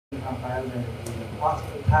Rafael, the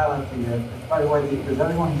hospitality. And by the way, does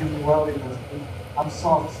everyone hear me well? Because I'm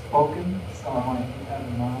soft-spoken, so I want to keep that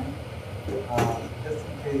in mind. Just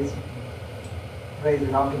in case, raise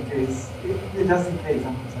it up in case, just in case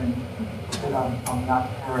I'm saying that I'm not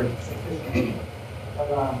heard sufficiently. But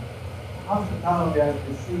hospitality I've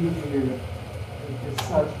received here is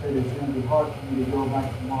such that it's going to be hard for me to go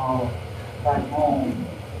back tomorrow, back home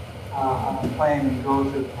on a plane and go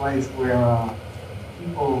to a place where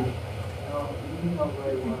people, you know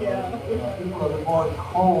very well, people are more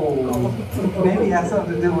cold. Maybe it has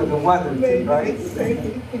something to do with the weather too, right?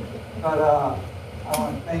 But I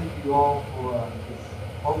want to thank you all for just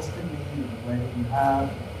hosting me the way that you have.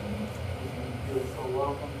 You feel so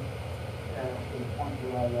welcome to the point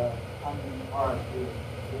that I'm in the heart to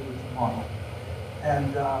tomorrow.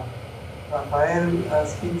 And Rafael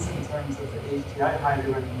speaks in terms of the HT. I highly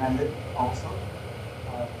recommend it also.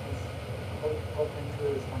 Just look into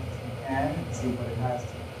it as much as you can and see what it has to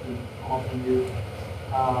offer you.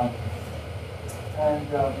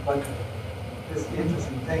 But this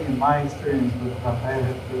interesting thing in my experience with Rafael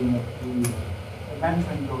has been that the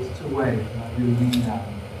mentoring goes two ways, and I really mean that.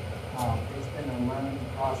 It's been a learning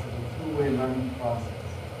process, a two-way learning process.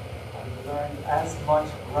 I've learned as much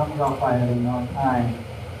from Rafael in our time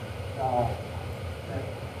that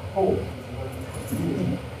hope is very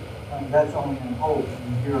easy. And that's only in hope,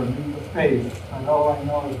 and you're a leap of faith. And all I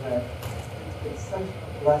know is that it's such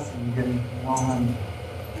a blessing getting to know him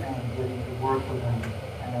and getting to work with him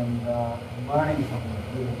and learning from him,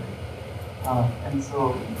 really. And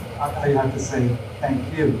so I have to say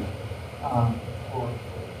thank you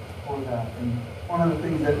for that. And one of the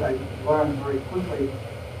things that I learned very quickly,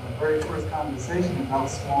 my very first conversation, is how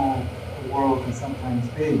small the world can sometimes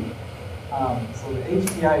be. So the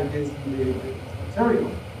HTI gives me the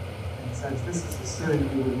material and says, this is the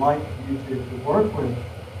student we would like you to work with.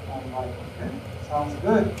 I'm like, okay, sounds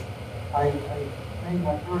good. I made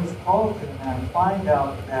my first call to him and find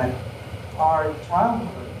out that our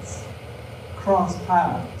childhoods cross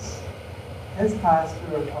paths. His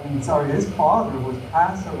his father was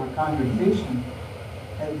pastor of a congregation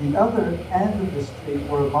at the other end of the street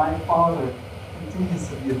where my father continues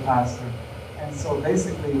to be a pastor. And so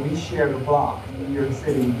basically we shared a block in New York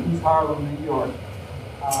City, East Harlem, New York,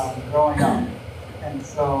 growing up. And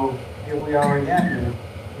so here we are again with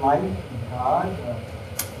life and God,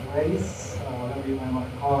 grace, whatever you might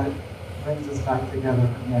want to call it, brings us back together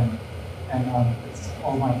again. And it's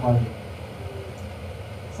all my pleasure.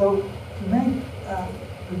 So to make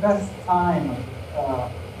the best time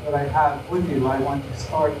that I have with you, I want to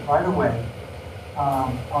start right away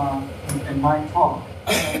in my talk,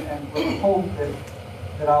 and with the hope that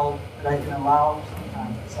I can allow some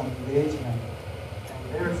time for some engagement.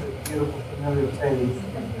 And there's a beautiful familiar face.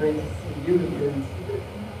 It's great to see you again.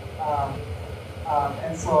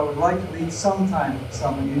 And so I would like to leave some time for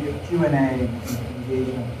some Q&A and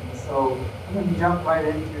engagement. So I'm going to jump right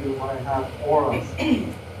into what I have for us.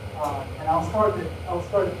 And I'll start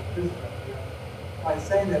this way by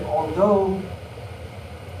saying that although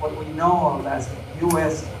what we know of as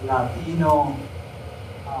U.S. Latino,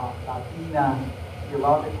 Latina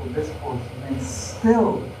theological discourse may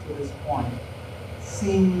still, to this point,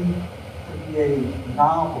 seem to be a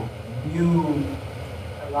novel, new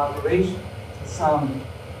elaboration to some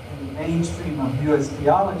in the mainstream of U.S.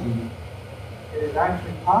 theology, it is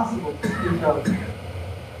actually possible to speak of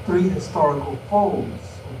three historical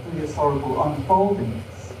folds, or three historical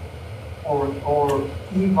unfoldings, or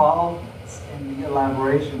evolvements in the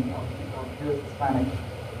elaboration of U.S. Hispanic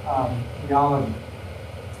theology.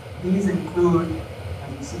 These include,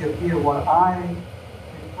 as you see up here, what I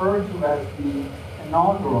refer to as the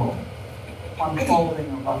inaugural unfolding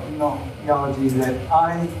of Latino theology that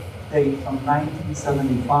I date from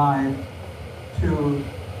 1975 to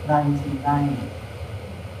 1990.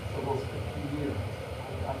 So those 15 years,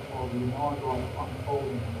 I call the inaugural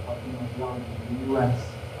unfolding of Latino theology in the U.S.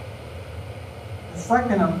 The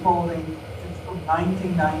second unfolding is from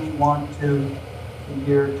 1991 to the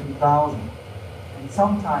year 2000. And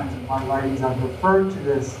sometimes in my writings I've referred to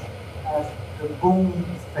this as the boom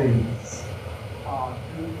phase,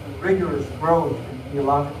 due to the rigorous growth in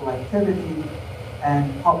theological activity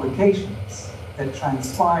and publications that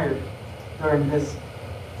transpired during this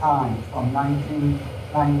time from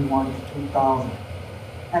 1991 to 2000.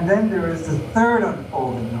 And then there is the third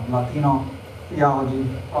unfolding of Latino theology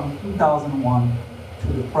from 2001 to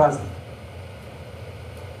the present.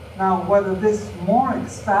 Now, whether this more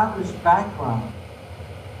established background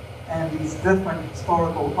and these different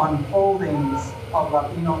historical unfoldings of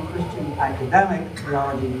Latino Christian academic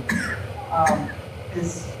theology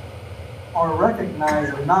is or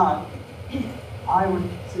recognized or not, I would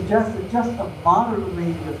suggest that just a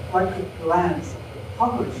moderately reflective glance at the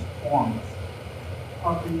published forms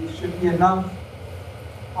of these should be enough,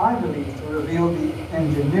 I believe, to reveal the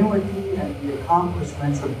ingenuity and the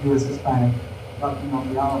accomplishments of U.S. Hispanic Latino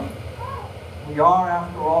theology. We are,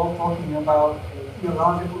 after all, talking about a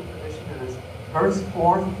theological tradition that has burst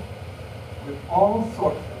forth with all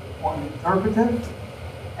sorts of important interpretive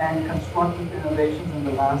and constructive innovations in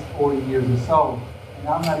the last 40 years or so. And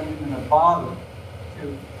I'm not even going to bother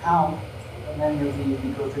to count many of these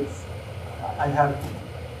because I have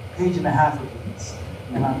a page and a half of these,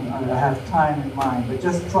 and I have time in mind. But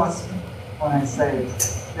just trust me when I say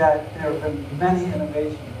that there have been many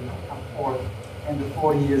innovations that have come forth in the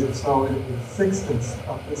 40 years or so in the existence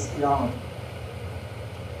of this theology.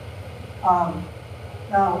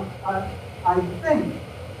 Now, I think,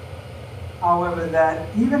 however, that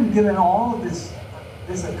even given all of this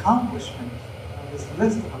accomplishment, this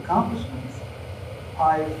list of accomplishments,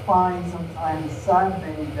 I find sometimes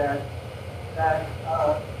saddening that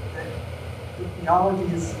the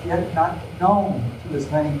theology is yet not known to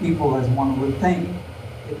as many people as one would think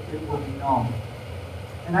it will be known.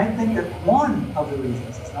 And I think that one of the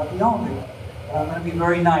reasons, it's not the only one, but I'm going to be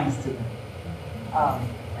very nice today.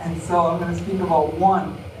 And so I'm going to speak about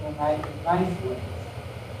one in a nice way.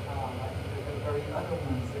 I think there are very other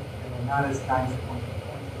ones that are not as nice when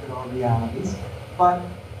we our realities. But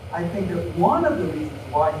I think that one of the reasons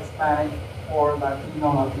why Hispanic or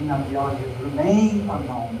Latina theology has remained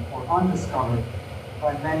unknown or undiscovered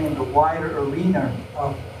by many in the wider arena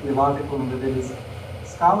of theological and religious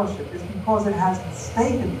scholarship is because it has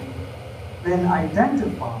mistakenly been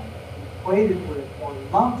identified, equated with, or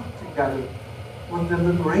lumped together with the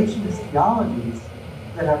liberationist theologies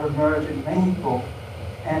that have emerged in Mexico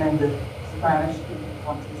and in the Spanish-speaking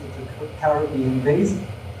countries of the Caribbean basin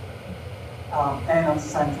and of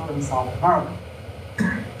Central and South America.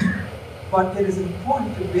 But it is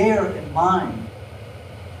important to bear in mind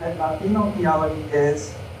that Latino theology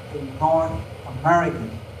is a North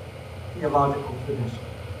American theological tradition.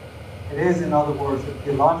 It is, in other words, a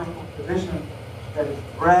theological tradition that is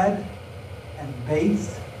bred and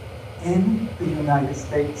based in the United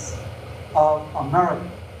States of America.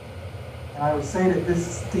 And I would say that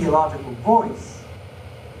this theological voice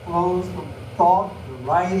flows from the thought, the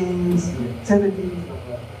writings, the activities of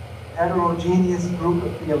a heterogeneous group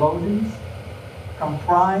of theologians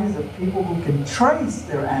comprised of people who can trace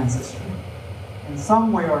their ancestry in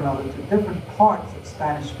some way or another to different parts of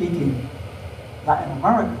Spanish-speaking Latin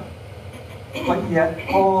America, but yet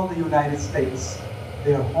call the United States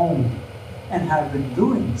their home and have been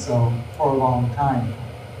doing so for a long time.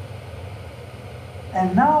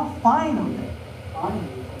 And now finally, from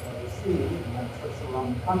what I see in my trips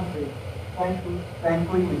around the country,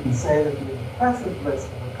 thankfully we can say that the impressive list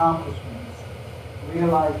of accomplishments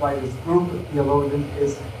realized by this group of theologians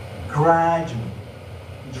is gradually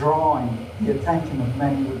drawing the attention of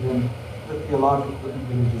many within the theological and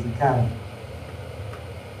religious academy.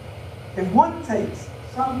 If one takes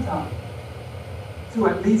some time to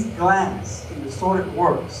at least glance in the assorted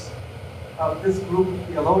works of this group of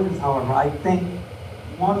theologians, however, I think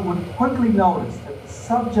one would quickly notice that the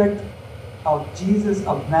subject of Jesus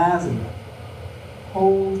of Nazareth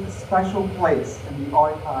holds a special place in the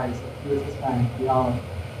archives of U.S. Hispanic theology.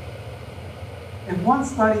 If one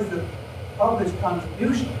studies the published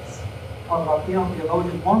contributions of Latino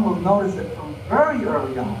theologians, one will notice that from very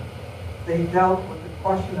early on, they dealt with the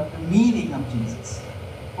question of the meaning of Jesus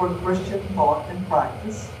for Christian thought and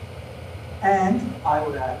practice, and, I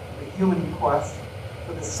would add, the human quest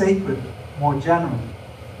for the sacred more generally.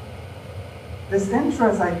 This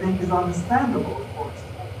interest, I think, is understandable, of course.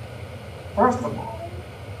 First of all,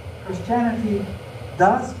 Christianity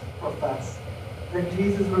does profess that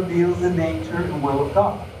Jesus reveals the nature and will of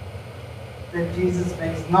God, that Jesus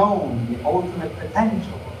makes known the ultimate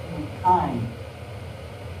potential of humankind,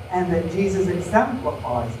 and that Jesus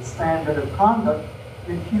exemplifies the standard of conduct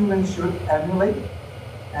that humans should emulate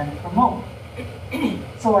and promote.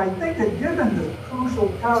 So I think that given the crucial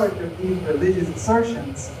character of these religious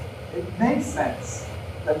assertions, it makes sense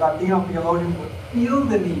that Latino theologians would feel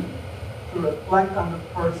the need to reflect on the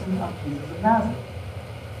person of Jesus of Nazareth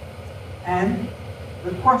and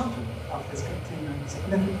the question of his continuing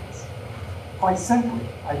significance. Quite simply,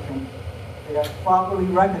 I think, they have properly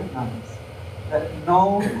recognized that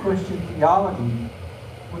no Christian theology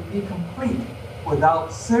would be complete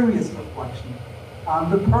without serious reflection on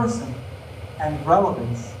the person and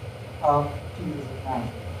relevance of Jesus of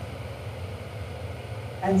Nazareth.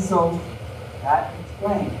 And so that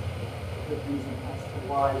explains the reason as to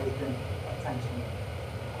why there's been attention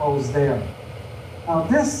close there. Now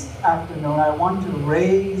this afternoon, I want to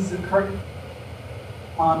raise the curtain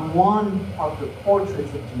on one of the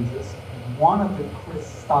portraits of Jesus, one of the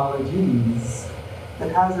Christologies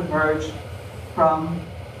that has emerged from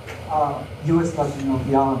U.S. Latino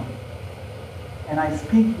theology. And I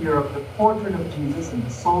speak here of the portrait of Jesus in the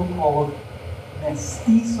so-called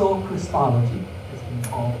Mestizo Christology, it's been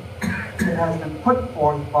called, that has been put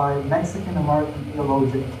forth by Mexican-American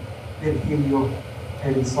theologian Virgilio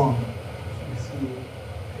Elizondo. You see a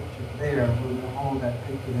picture there. We're going to hold that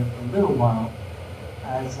picture there for a little while.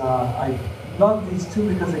 As I love these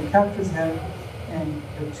two because it captures him in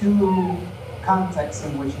the two contexts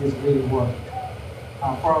in which he has really worked.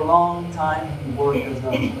 For a long time, he worked as a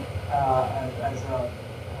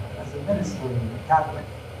minister, a Catholic,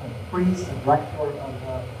 a priest, a rector of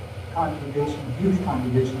a congregation, a huge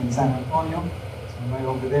congregation in San Antonio, so right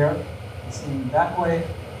over there. He's seen it that way.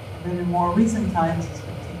 And then in more recent times, he's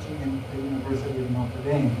been teaching in the University of Notre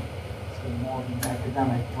Dame, so more of an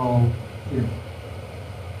academic role here.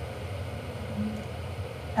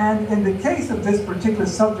 And in the case of this particular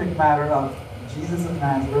subject matter of Jesus of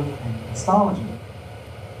Nazareth and Christology,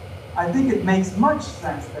 I think it makes much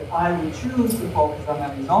sense that I would choose to focus on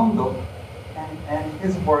Elizondo and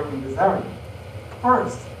his work in this area.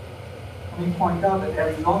 First, let me point out that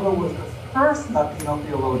Elizondo was the first Latino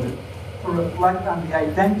theologian to reflect on the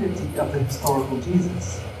identity of the historical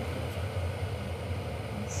Jesus.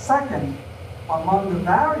 Second, among the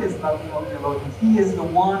various Latino theologians, he is the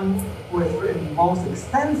one who has written most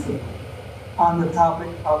extensively on the topic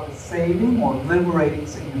of the saving or liberating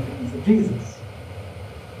significance of Jesus.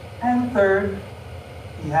 And third,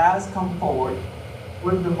 he has come forward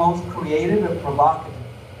with the most creative and provocative,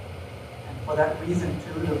 and for that reason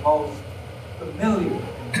too, the most familiar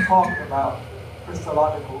and talked about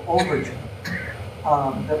Christological overture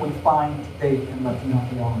that we find today in Latino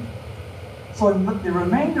theology. So in the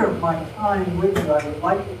remainder of my time with you, I would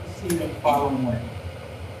like you to see it in the following way.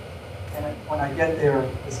 And when I get there,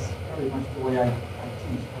 this is very much the way I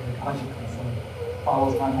teach pedagogically, so it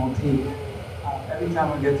follows my motif. Every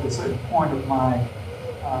time we get to a certain point of my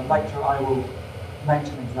lecture, I will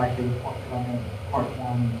mention exactly what I'm in part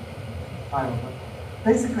one title. But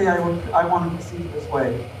basically, I want to proceed this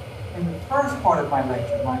way. In the first part of my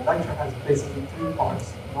lecture has basically three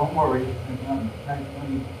parts. Don't worry, it's not going to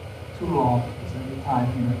be too long. There's going to be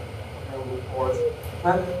time here available for us.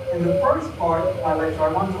 But in the first part of my lecture, I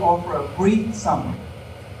want to offer a brief summary.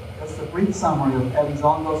 That's the brief summary of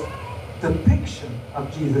Elizondo's depiction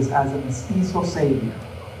of Jesus as a mestizo savior,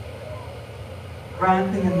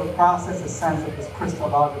 granting in the process a sense of his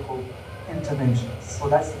Christological interventions. So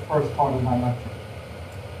that's the first part of my lecture.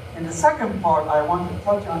 In the second part, I want to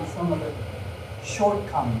touch on some of the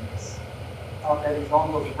shortcomings of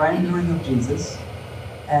Elizondo's rendering of Jesus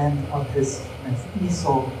and of his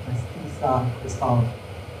mestiza Christology,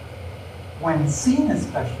 when seen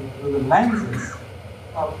especially through the lenses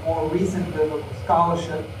of more recent biblical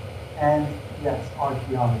scholarship and, yes,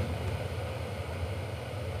 archaeology.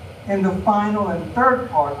 In the final and third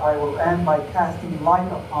part, I will end by casting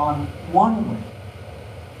light upon one way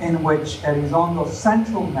in which Elizondo's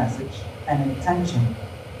central message and intention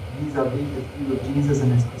vis-a-vis his view of Jesus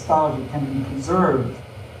and his Christology can be preserved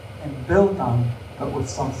and built on, but with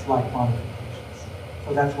some slight modifications.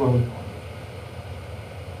 So that's where we're going.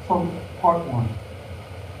 So, part one.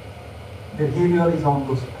 Virgilio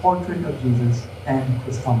Elizondo's portrait of Jesus and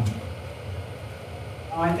Christology.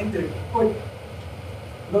 Now, I think that if you quick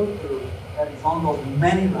look through Elizondo's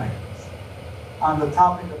many writings on the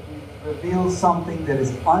topic of Jesus reveals something that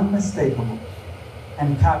is unmistakable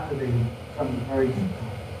and captivating from the very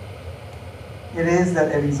get-go. It is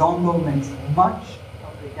that Elizondo makes much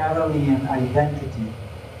of the Galilean identity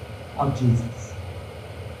of Jesus.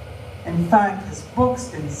 In fact, his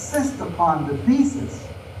books insist upon the thesis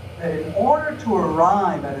that in order to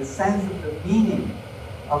arrive at a sense of the meaning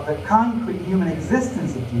of the concrete human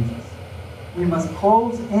existence of Jesus, we must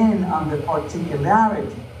close in on the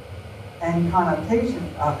particularity and connotation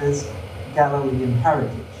of his Galilean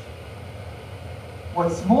heritage.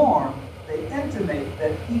 What's more, they intimate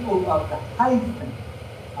that people of the hyphen,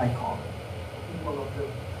 I call it, people of the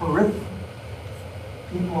periphery,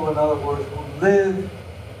 people, in other words, who live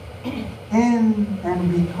in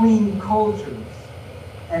and between cultures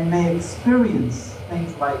and may experience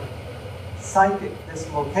things like psychic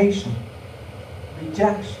dislocation,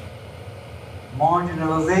 rejection,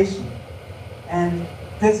 marginalization, and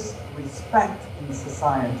disrespect in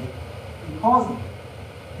society because of it.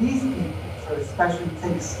 These people should especially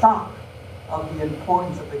take stock of the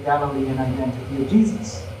importance of the Galilean identity of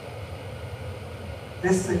Jesus.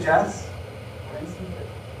 This suggests, for instance,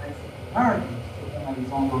 that Americans, to whom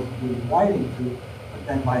Elizondo was really writing to, but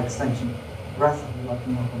then by extension, the rest of the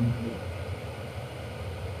Latino community.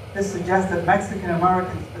 This suggests that Mexican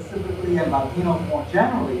Americans specifically and Latinos more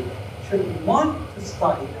generally should want to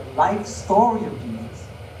study the life story of Jesus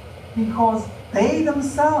because they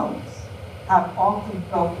themselves have often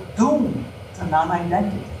felt doomed to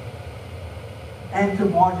non-identity and to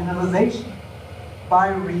marginalization by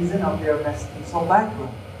reason of their mestizo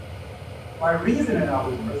background, by reason, in other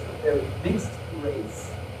words, of their mixed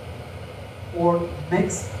race or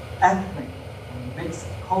mixed ethnic or mixed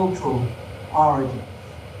cultural origins.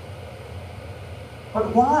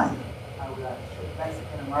 But why, I would ask, should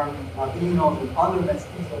Mexican Americans, Latinos, and other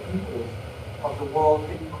mestizo peoples of the world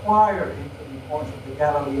inquire into the importance of the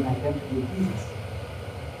Galilean identity of Jesus?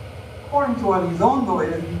 According to Elizondo,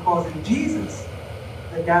 it is because in Jesus,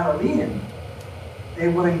 the Galilean, they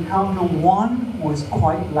will encounter one who is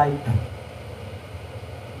quite like them.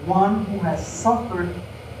 One who has suffered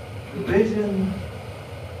division,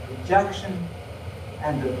 rejection,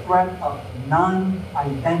 and the threat of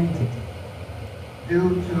non-identity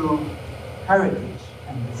due to heritage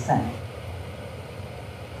and descent.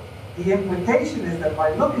 The implication is that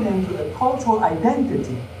by looking into the cultural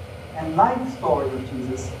identity and life story of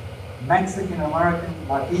Jesus, Mexican Americans,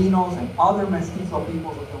 Latinos, and other mestizo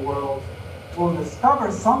peoples of the world will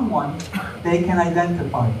discover someone they can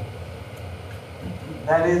identify with.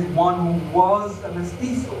 That is, one who was a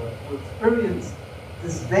mestizo, who experienced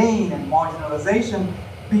disdain and marginalization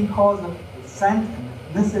because of descent and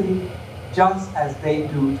ethnicity, just as they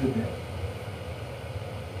do today.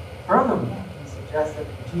 Furthermore, he suggests that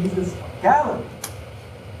in Jesus of Galilee,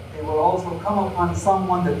 they will also come upon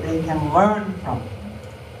someone that they can learn from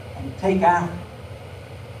and take after.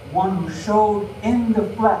 One who showed in the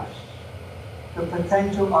flesh the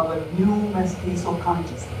potential of a new mestizo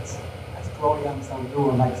consciousness, as Claudia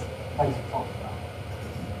Saldúa likes to talk about.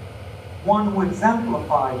 One who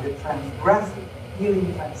exemplified the transgressive,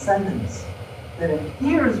 healing transcendence that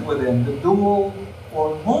adheres within the dual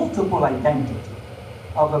or multiple identity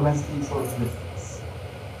of a mestizo existence.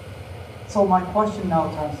 So my question now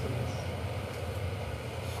turns to this.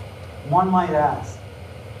 One might ask,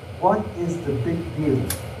 what is the big deal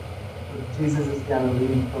with Jesus'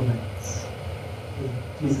 Galilean provenance, with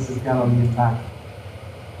Jesus' Galilean background?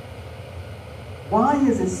 Why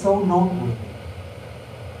is it so noteworthy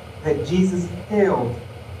that Jesus hailed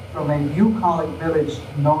from a bucolic village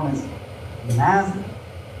known as Nazareth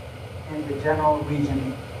in the general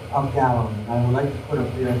region of Galilee? I would like to put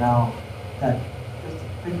up there now that just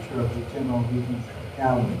a picture of the general regions of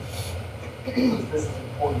Galilee, because this is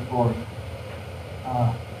important for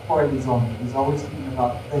Elizondo. He's always speaking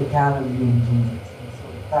about the Galilean Jesus. And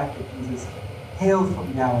so the fact that Jesus hails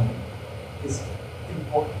from Galilee is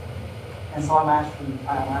important. And so I'm asking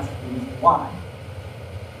you why.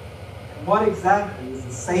 And what exactly is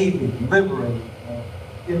the saving, liberating,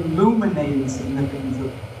 illuminating significance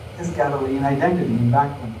of his Galilean identity and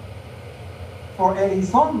background? For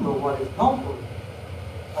Elizondo, what is noteworthy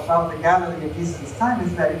about the Galilee of Jesus' time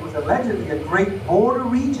is that it was allegedly a great border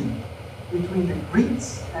region between the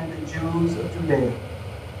Greeks and the Jews of Judea.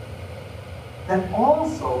 That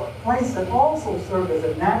also, a place that also served as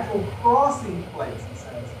a natural crossing place, he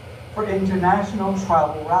says, for international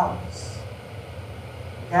travel routes.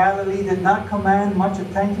 Galilee did not command much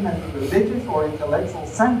attention as a religious or intellectual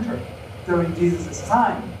center during Jesus'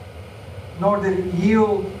 time, nor did it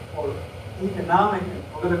yield for economic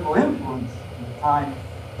and political influence at the time,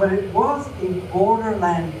 but it was a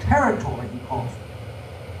borderland territory, he calls it,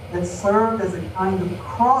 that served as a kind of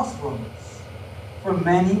crossroads for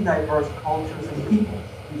many diverse cultures and peoples,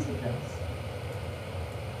 he suggests.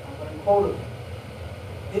 I'm going to quote him.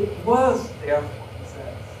 It was, therefore, he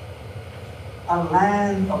says, a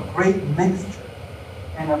land of great mixture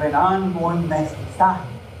and of an ongoing mestizaje,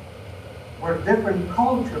 where different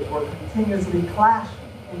cultures were continuously clashing,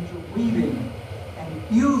 interweaving, and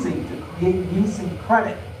fusing to create new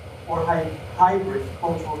syncretic or hybrid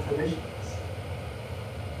cultural traditions.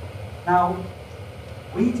 Now,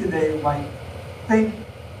 we today might think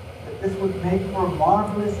that this would make for a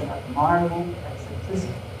marvelous and admirable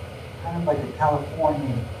eccentricity, kind of like a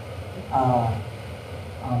California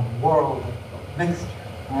world of mixture,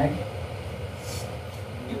 right?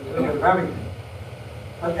 A little bit of everything.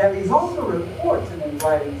 But Elizondo reports in his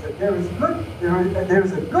writings that there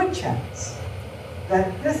is a good chance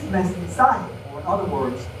that this mestizaje, or in other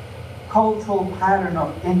words, cultural pattern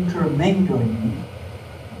of intermingling,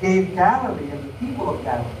 gave Galilee and the people of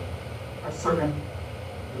Galilee a certain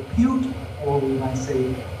repute, or we might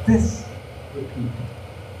say disrepute.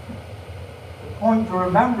 The point to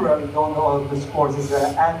remember Elizondo of discourse is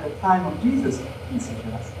that at the time of Jesus, he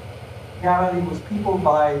suggests, Galilee was peopled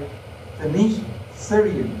by Phoenicians,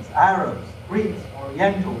 Syrians, Arabs, Greeks,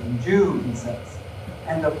 Orientals, and Jews, he says.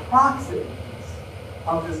 And the proximities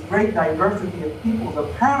of this great diversity of peoples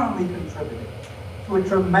apparently contributed to a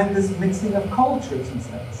tremendous mixing of cultures, he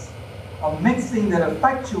says. A mixing that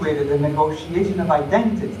effectuated the negotiation of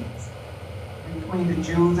identities between the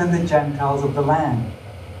Jews and the Gentiles of the land.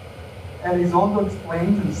 Elizondo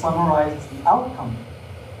explains and summarizes the outcome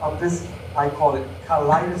of this, I call it,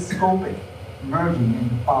 kaleidoscopic merging in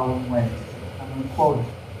the following way. I'm going to quote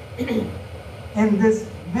it. In this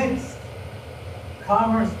mixed,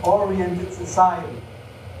 commerce-oriented society,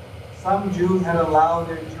 some Jews had allowed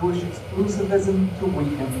their Jewish exclusivism to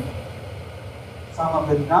weaken. Some of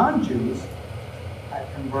the non-Jews had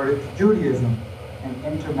converted to Judaism and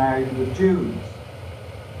intermarried with Jews.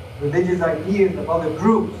 Religious ideas of other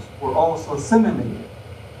groups were also assimilated.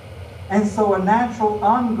 And so a natural,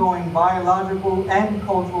 ongoing biological and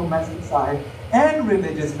cultural mestizaje and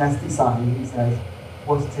religious mestizaje, he says,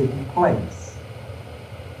 was taking place.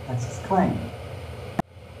 That's his claim.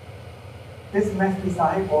 This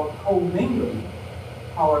mestizaje, or commingling,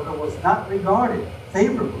 however, was not regarded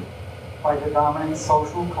favorably by the dominant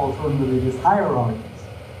social, cultural, and religious hierarchies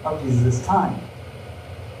of Jesus' time.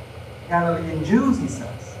 Galilean Jews, he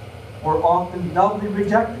says, were often doubly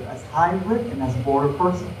rejected as hybrid and as border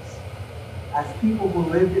persons, as people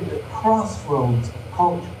who lived in the crossroads of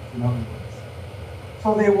cultures, in other words.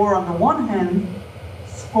 So they were, on the one hand,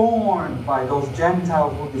 scorned by those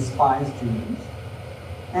Gentiles who despised Jews,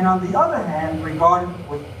 and on the other hand, regarded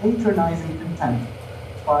with patronizing contempt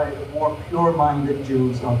by the more pure-minded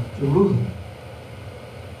Jews of Jerusalem.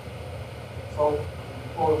 So,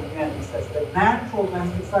 quote again, he says, the natural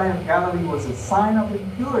mestizaje of Galilee was a sign of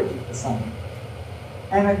impurity for some,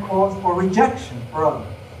 and a cause for rejection for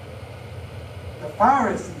others. The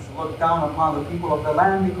Pharisees looked down upon the people of the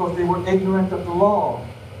land because they were ignorant of the law.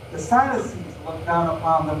 The Sadducees looked down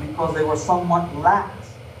upon them because they were somewhat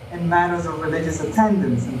lax in matters of religious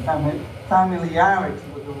attendance and familiarity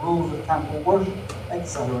with the rules of temple worship,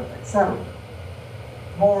 etc., etc.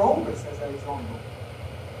 Moreover, says Elizondo,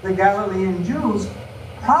 the Galilean Jews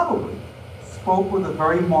probably spoke with a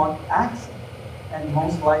very marked accent and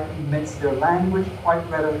most likely mixed their language quite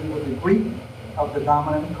readily with the Greek of the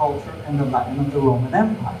dominant culture and the Latin of the Roman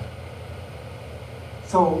Empire.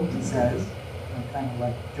 So, he says, in a kind of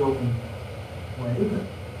like joking way, but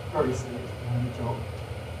very serious kind of joke,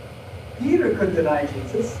 Peter could deny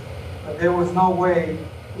Jesus, but there was no way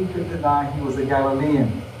he could deny he was a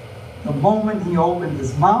Galilean. The moment he opened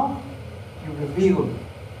his mouth, he revealed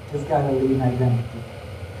his Galilean identity.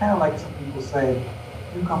 Kind of like some people say,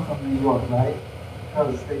 you come from New York, right?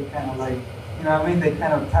 Because they kind of like, you know what I mean? They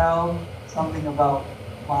kind of tell something about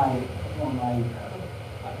my, you know, my,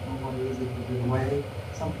 I don't know what it is in a way.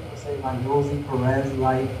 Some people say my Rosie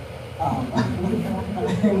Perez-like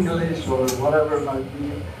English or whatever it might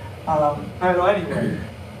be. But anyway,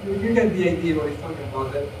 you get the idea what he's talking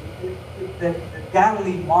about. That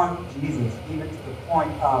Galilee marked Jesus, even to the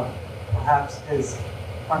point of perhaps his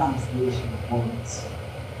pronunciation of words.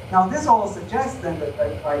 Now, this all suggests then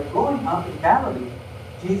that by growing up in Galilee,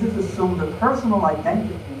 Jesus assumed a personal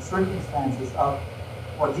identity and circumstances of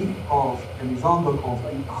what he calls, and Elizondo calls,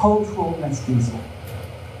 a cultural mestizo.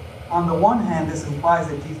 On the one hand, this implies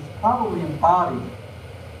that Jesus probably embodied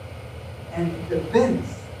and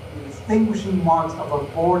evinced the distinguishing marks of a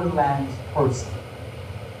borderlands person.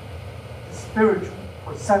 The spiritual,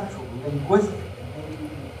 perceptual, linguistic, and maybe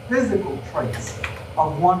even physical traits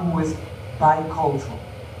of one who is bicultural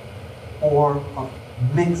or of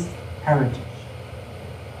mixed heritage.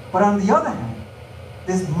 But on the other hand,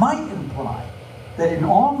 this might imply that in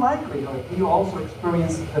all likelihood he also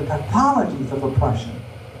experienced the pathologies of oppression,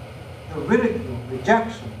 the ridicule,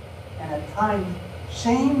 rejection, and at times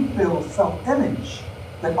shame-filled self-image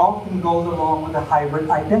that often goes along with a hybrid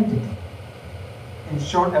identity. In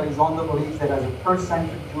short, Elizondo believes that as a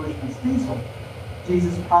first-century Jewish mestizo,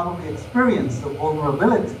 Jesus probably experienced the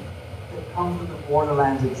vulnerability that comes with the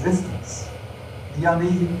borderlands existence, the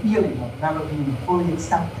uneasy feeling of never being fully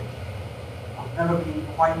accepted, of never being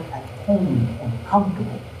quite at home or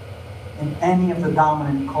comfortable in any of the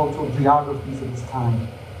dominant cultural geographies of his time,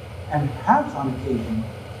 and perhaps on occasion,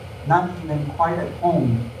 not even quite at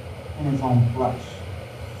home in his own flesh.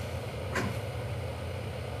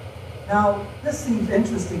 Now, this seems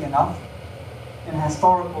interesting enough in a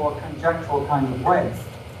historical or conjectural kind of way,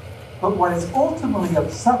 but what is ultimately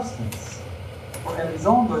of substance for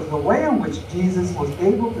Elizondo is the way in which Jesus was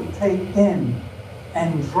able to take in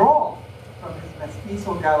and draw from his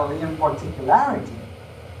mestizo Galilean particularity,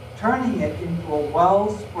 turning it into a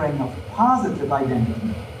wellspring of positive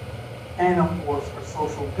identity and, of course, for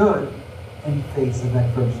social good in face of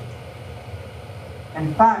adversity.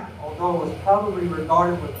 In fact, although it was probably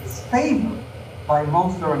regarded with disfavor by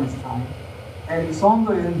most during his time,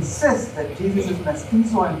 Elizondo insists that Jesus'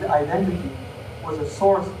 mestizo identity was a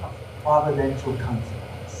source of providential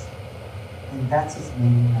consequence. And that's his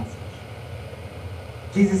main message.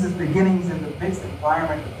 Jesus' beginnings in the mixed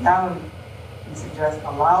environment of Galilee, he suggests,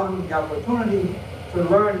 allowed him the opportunity to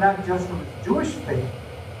learn not just from his Jewish faith,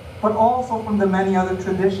 but also from the many other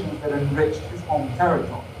traditions that enriched his home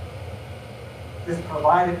territory. This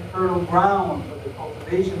provided fertile ground for the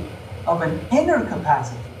cultivation of an inner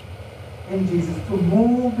capacity in Jesus to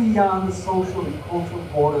move beyond the social and cultural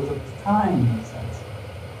borders of his time, he says,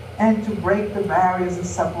 and to break the barriers of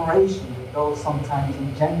separation that those sometimes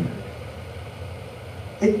engendered.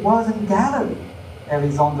 It was in Galilee,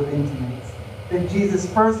 Elizondo intimates, that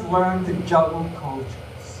Jesus first learned to juggle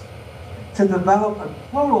cultures, to develop a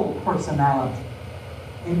plural personality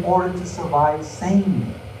in order to survive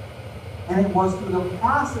sanely. And it was through the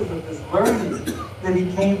process of this learning that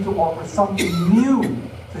he came to offer something new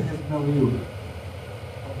to his milieu,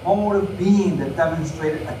 a mode of being that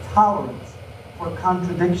demonstrated a tolerance for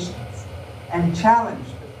contradictions and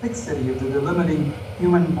challenged the fixity of the delimiting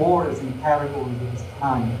human borders and categories of his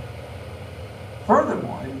time.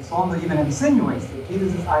 Furthermore, Elizondo even insinuates that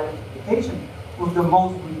Jesus' identification with the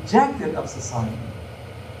most rejected of society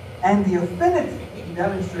and the affinity he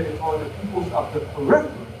demonstrated toward the peoples of the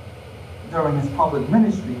periphery during his public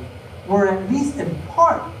ministry were at least in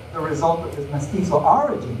part the result of his mestizo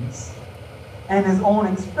origins and his own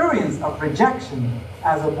experience of rejection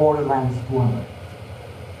as a borderlands dweller.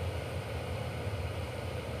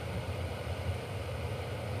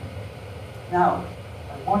 Now,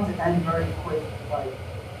 I want to end very quick by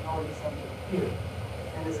noting something here.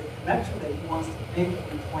 And there's a connection that he wants to make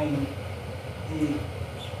between the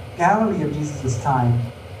Galilee of Jesus' time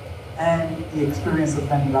and the experience of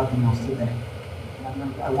many Latinos today.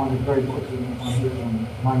 And I want to very quickly move on here on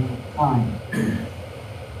mindful time.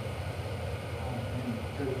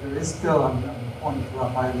 There is still, I'm pointing to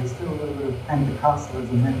Raphael, there's still a little bit of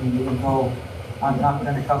Pentecostalism in me, even though I'm not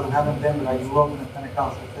Pentecostal, haven't been, but I grew up in a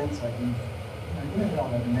Pentecostal thing, so I can,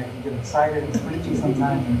 I can get excited and preachy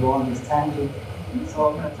sometimes and go on this tangent. So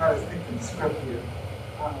I'm going to try to stick to the script here.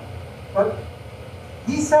 But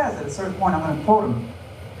he says at a certain point, I'm going to quote him,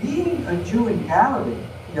 being a Jew in Galilee,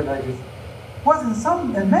 he alleges, was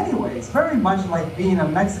in many ways very much like being a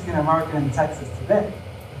Mexican American in Texas today.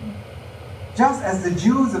 Just as the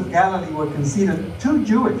Jews of Galilee were considered too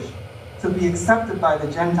Jewish to be accepted by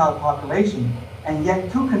the Gentile population, and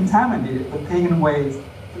yet too contaminated with pagan ways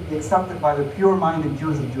to be accepted by the pure-minded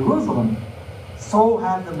Jews of Jerusalem, so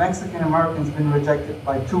had the Mexican Americans been rejected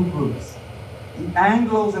by two groups, the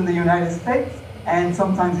Anglos in the United States, and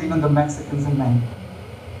sometimes even the Mexicans in Mexico.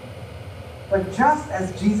 But just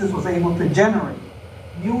as Jesus was able to generate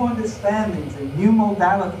new understandings and new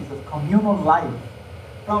modalities of communal life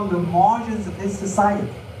from the margins of his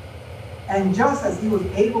society, and just as he was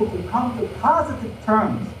able to come to positive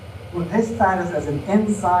terms with his status as an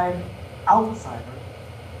inside-outsider,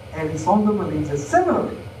 Elizondo believes that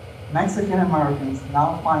similarly, Mexican Americans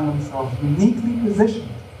now find themselves uniquely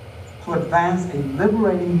positioned to advance a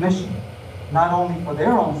liberating mission, not only for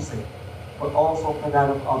their own sake, but also for that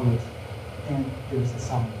of others in their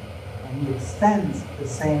society. And he extends the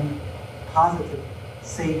same positive,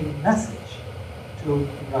 saving message to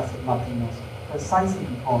progressive Latinos, precisely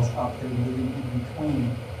because of their living in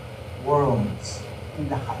between worlds in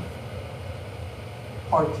the hyphen.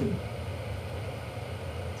 Part 2.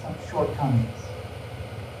 Some shortcomings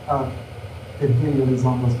of the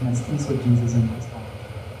Elizondo's mestizo Jesus in Christology.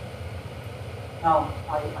 Now,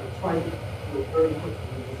 I tried to do it very quickly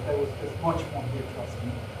because there's much more here, trust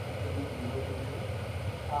me.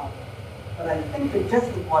 But I think that just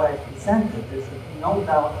with what I presented, there's no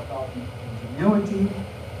doubt about the ingenuity,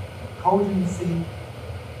 the cogency,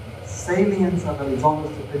 the salience of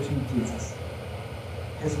Elizondo's depiction of Jesus.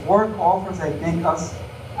 His work offers, I think, us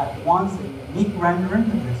at once a unique rendering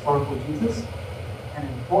of the historical Jesus, an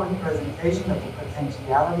important presentation of the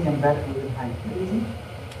potentiality embedded within hybridity,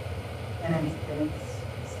 and an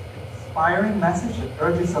inspiring message that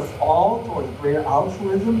urges us all towards greater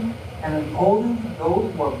altruism and emboldens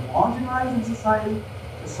those who are marginalized in society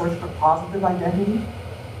to search for positive identity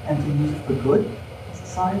and to use it for good in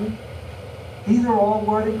society. These are all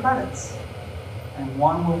worthy credits. And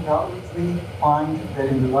one will doubtlessly find that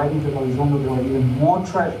in the writings of Elizondo there are even more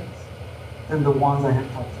treasures than the ones I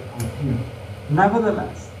have touched upon here.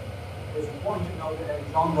 Nevertheless, It's important to know that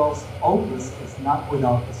Elizondo's opus is not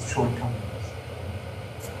without its shortcomings.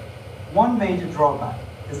 One major drawback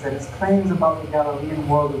is that his claims about the Galilean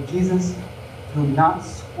world of Jesus do not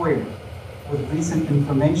square with recent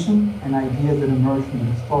information and ideas that emerge from the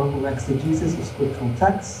historical exegesis of scriptural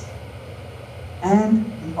texts and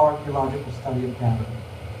the archaeological study of Galilee.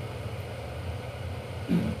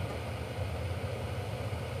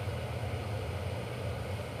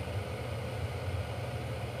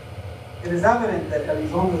 It is evident that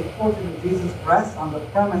Elizondo's portrait of Jesus rests on the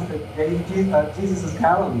premise that Jesus'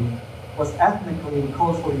 Galilee was ethnically and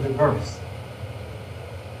culturally diverse.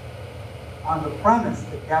 On the premise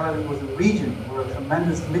that Galilee was a region where a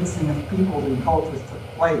tremendous mixing of peoples and cultures took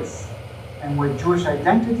place, and where Jewish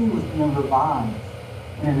identity was being revived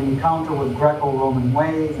in an encounter with Greco-Roman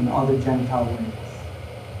ways and other Gentile ways.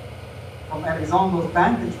 From Elizondo's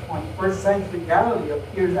vantage point, first century Galilee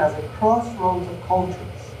appears as a crossroads of cultures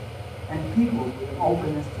and peoples with an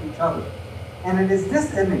openness to each other. And it is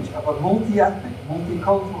this image of a multi-ethnic,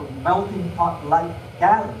 multicultural, melting pot like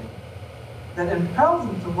Galilee that impels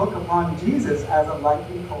him to look upon Jesus as a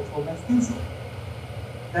likely cultural mestizo.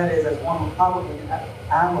 That is, as one who probably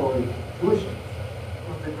alloyed Jewishness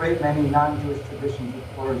with the great many non-Jewish traditions that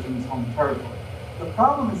flourished in his home territory. The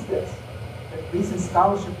problem is this, that recent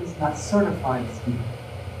scholarship is not certified as here.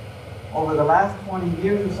 Over the last 20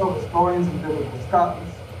 years or so, historians and biblical scholars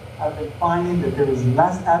have been finding that there is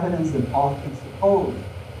less evidence than often supposed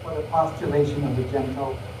for the postulation of the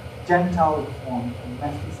Gentile reformed and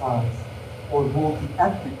mestized or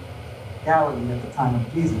multi-ethnic Galilee at the time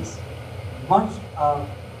of Jesus. Much of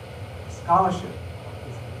scholarship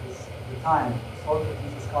of the time, sort of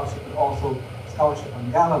Jesus scholarship, but also scholarship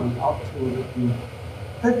on Galilee up to the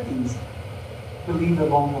 50s, believed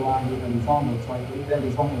along the lines of Elizondo. So I believe that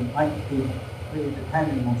Elizondo might be really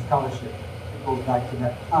dependent on scholarship that goes back to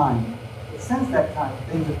that time. But since that time,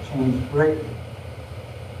 things have changed greatly.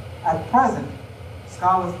 At present,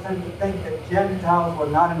 scholars tend to think that Gentiles were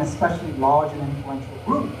not an especially large and influential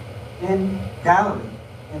group in Galilee,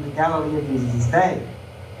 in the Galilee of Jesus' day,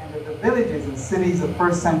 and that the villages and cities of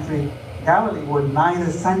first century Galilee were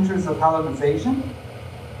neither centers of Hellenization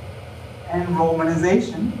and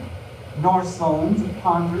Romanization, nor zones of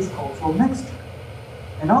ponderous cultural mixture.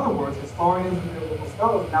 In other words, historians and biblical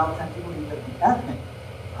scholars now tend to believe that the ethnic,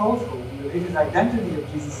 cultural, and religious identity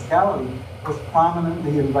of Jesus' Galilee was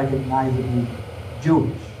prominently and recognizably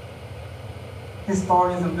Jewish.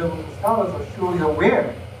 Historians and biblical scholars are surely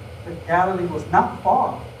aware that Galilee was not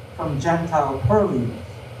far from Gentile purlieus,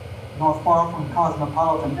 nor far from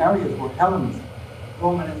cosmopolitan areas where Hellenism,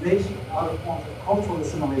 Romanization, and other forms of cultural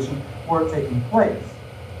assimilation were taking place.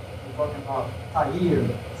 We're talking about Tyre,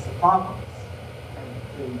 Sepphopolis,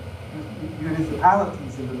 and the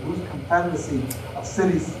municipalities in the loose confederacy of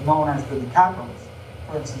cities known as the Decapolis,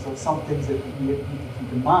 for instance, are some things that we need to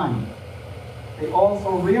keep in mind. They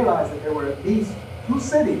also realized that there were at least two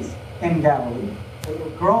cities in Galilee that were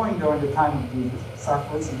growing during the time of Jesus,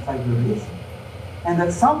 Sepphopolis and Tiberias, and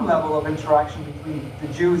that some level of interaction between the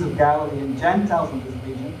Jews of Galilee and Gentiles in this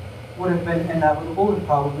region would have been inevitable and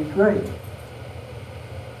probably great.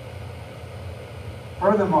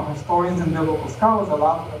 Furthermore, historians and biblical scholars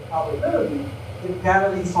allow for the probability that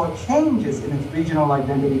Galilee saw changes in its regional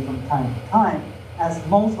identity from time to time, as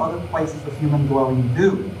most other places of human dwelling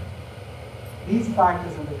do. These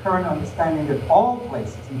factors and the current understanding that all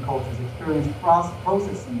places and cultures experience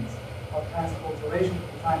processes of transculturation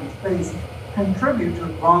through time and space contribute to a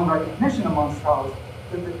growing recognition among scholars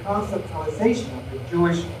that the conceptualization of the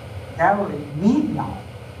Jewish Galilee need not,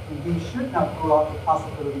 indeed should not, rule out the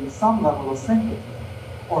possibility of some level of syncretism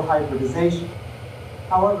or hybridization.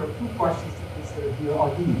 However, two questions to consider here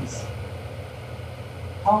are these.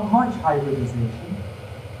 How much hybridization,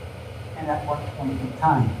 and at what point in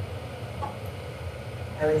time?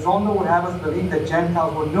 Elizondo would have us believe that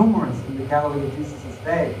Gentiles were numerous in the Galilee of Jesus'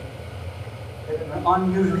 day, that an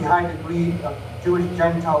unusually high degree of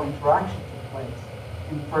Jewish-Gentile interaction took place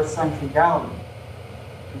in first century Galilee,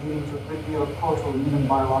 leading to a good deal of cultural and even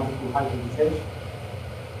biological hybridization.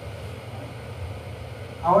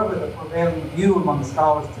 However, the prevailing view among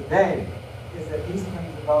scholars today is that these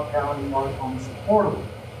claims about Galilee are unsupportable.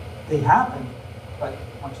 They happened, but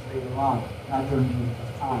much later on, not during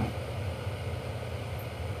Jesus' time.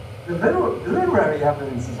 The literary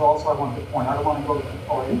evidence is also, I want to point, I don't want to go too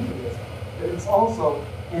far into this, but it's also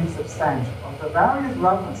insubstantial. Of the various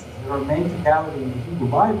references that are made to Galilee in the Hebrew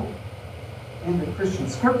Bible, in the Christian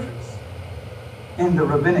scriptures, in the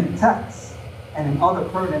rabbinic texts, and in other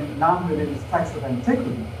pertinent non-religious texts of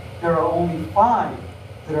antiquity, there are only 5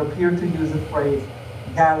 that appear to use the phrase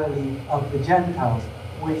Galilee of the Gentiles,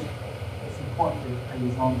 which important for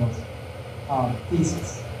Elizondo's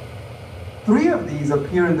thesis. 3 of these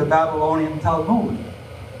appear in the Babylonian Talmud.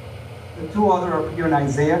 The 2 other appear in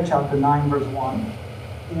Isaiah chapter 9, verse 1,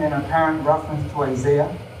 in an apparent reference to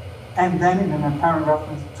Isaiah, and then in an apparent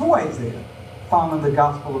reference to Isaiah, found in the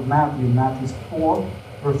Gospel of Matthew, Matthew 4,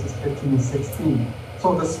 verses 15 and 16.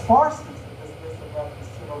 So the sparseness of this list of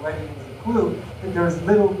references already is a clue that there is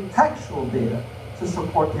little textual data to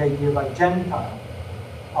support the idea of a Gentile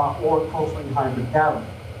or culturally hybrid Galilee.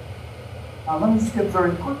 Now let me skip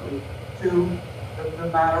very quickly to the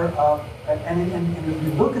matter of, and if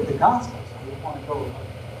you look at the Gospels, I don't want to go,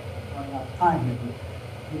 I'm running out of time here, but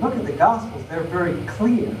if you look at the Gospels, they're very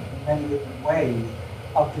clear in many different ways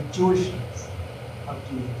of the Jewishness of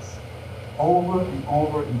Jesus. Over and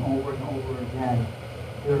over and over and over again.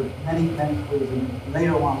 There are many, many clues, and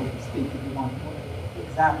later on we can speak if you want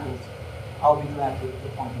examples. I'll be glad to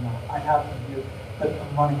point them out. I have them here, but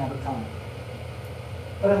I'm running out of time.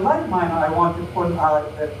 But in like manner, I want to point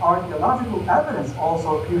out that archaeological evidence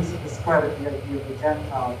also appears to discredit the idea of the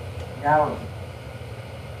Gentile Galilee.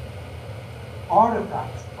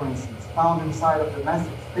 Artifacts, for instance, found inside of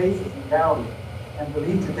domestic spaces in Galilee and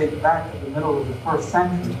believed to date back to the middle of the 1st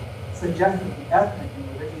century suggest that the ethnic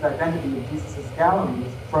and religious identity of Jesus' Galilee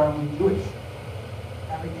was firmly Jewish.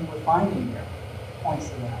 Everything we're finding there points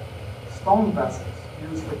to that. Stone vessels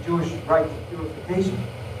used for Jewish rites of purification,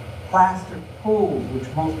 plastered pools, which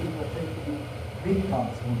most people think to be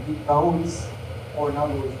mikvahs or mikvahs, or in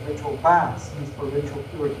other words, ritual baths used for ritual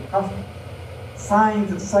purity customs.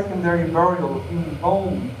 Signs of secondary burial of human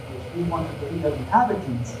bones, which we want to believe that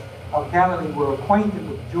inhabitants of Galilee were acquainted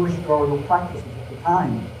with Jewish burial practices at the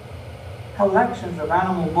time. Collections of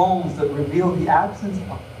animal bones that reveal the absence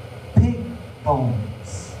of pig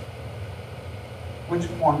bones, which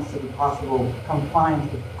points to the possible compliance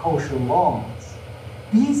with kosher laws.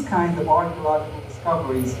 These kinds of archaeological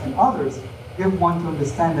discoveries and others give one to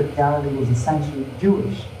understand that Galilee was essentially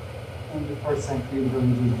Jewish in the 1st century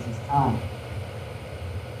during Jesus' time.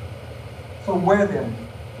 So where then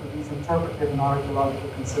do these interpretive and archaeological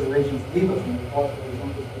considerations leave us in regard to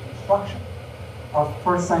Elizondo's reconstruction of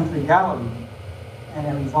 1st century Galilee and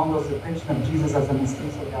Elizondo's depiction of Jesus as a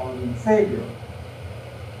mestizo Galilean Savior?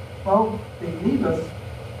 Well, they leave us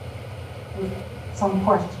with some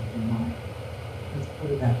questions in mind. Let's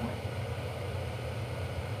put it that way.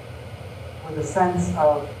 With a sense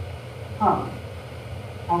of, how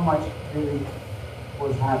much really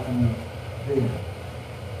was happening there?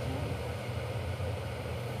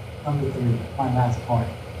 Number 3, my last part.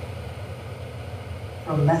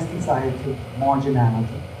 From mestizaje to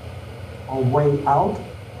marginality, or way out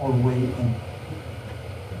or way in.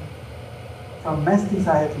 From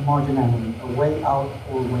mestizaje to marginality, or way out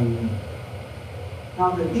or way in.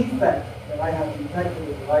 Now the defect that I have detected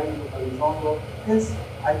in the writing of Elizondo is,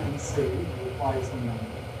 I consider, requires some memory.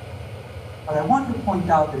 But I want to point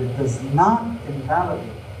out that it does not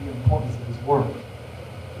invalidate the importance of his work.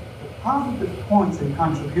 The positive points and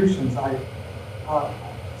contributions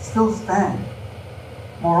still stand.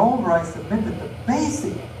 Moreover, I submit that the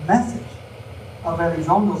basic message of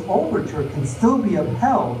Elizondo's overture can still be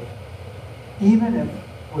upheld, even if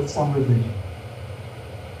with some revision.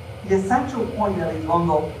 The essential point that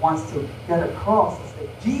Elizondo wants to get across is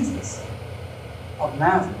that Jesus of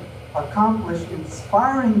Nazareth accomplished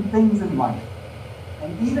inspiring things in life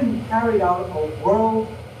and even carried out a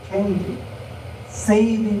world-changing,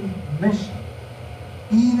 saving mission,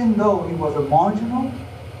 even though he was a marginal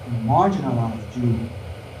and marginalized Jew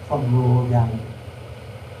from rural Galilee.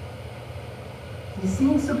 He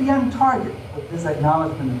seems to be on target with this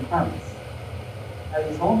acknowledgement and premise.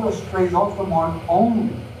 Elizondo strays off the mark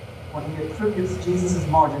only when he attributes Jesus'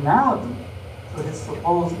 marginality to his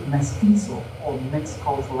supposed mestizo, or mixed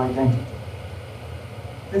cultural identity.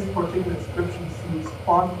 This particular description seems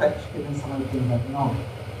far-fetched given some of the things I've known.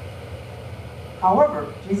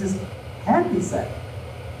 However, Jesus can be said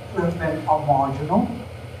to have been a marginal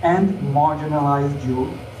and marginalized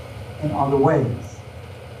Jew in other ways.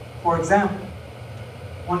 For example,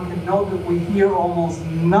 one can note that we hear almost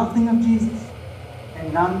nothing of Jesus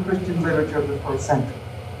in non-Christian literature of the 1st century.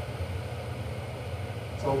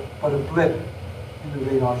 So, but a blip in the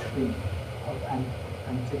radar screen of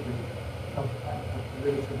antiquity, of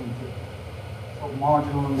literature of antiquity. So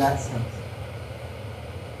marginal in that sense.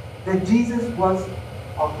 That Jesus was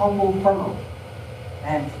a humble fellow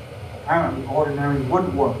and apparently ordinary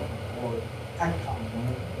woodworker or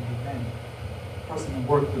tecton, a person who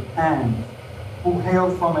worked with hands, who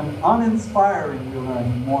hailed from an uninspiring, we're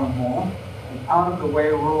learning more and more, an out-of-the-way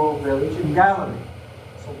rural village in Galilee.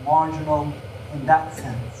 So marginal in that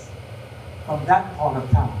sense, from that part of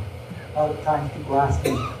town. A lot of times people ask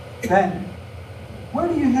me, Ben, where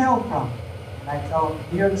do you hail from? And I tell them,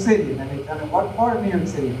 New York City. And then they tell me, what part of New York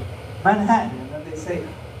City? Manhattan. And then they say,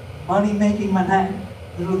 money-making Manhattan.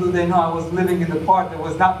 Little do they know I was living in the part that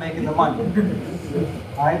was not making the money.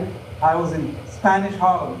 Right? I was in Spanish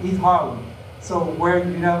Harlem, East Harlem. So where,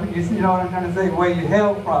 you know what I'm trying to say, where you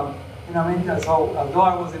hail from. You know what I mean? So although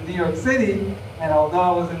I was in New York City, and although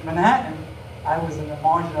I was in Manhattan, I was in a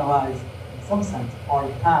marginalized, in some sense, part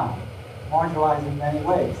of town. Marginalized in many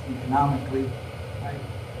ways, economically, right?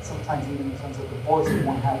 Sometimes even in terms of the voice we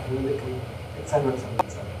want to have politically, etc., etc.,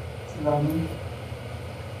 etc. See what I mean?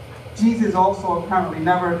 Jesus also apparently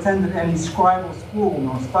never attended any scribal school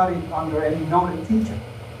nor studied under any noted teacher.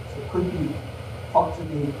 So could be thought to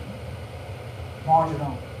be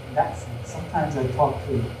marginal in that sense. Sometimes I talk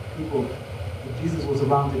to people, if Jesus was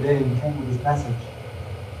around today and came with his message,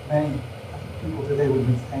 many people today would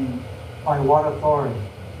be saying, by what authority?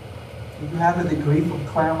 Do you have a degree from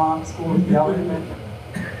Claremont School of Theology?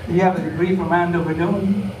 Do you have a degree from Andover?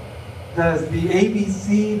 Does the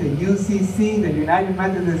ABC, the UCC, the United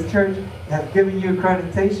Methodist Church have given you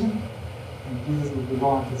accreditation? And Jesus would go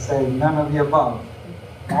on to say, none of the above.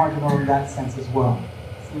 Marginal in that sense as well.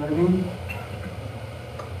 See what I mean?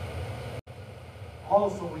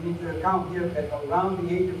 Also, we need to account here that around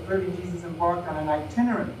the age of 30, Jesus embarked on an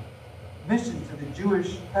itinerant mission to the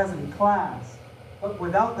Jewish peasant class, but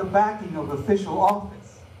without the backing of official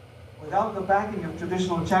office, without the backing of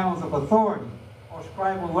traditional channels of authority or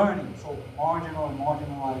scribal learning, so marginal and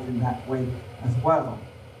marginalized in that way as well.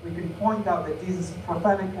 We can point out that Jesus'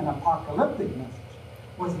 prophetic and apocalyptic message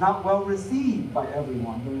was not well received by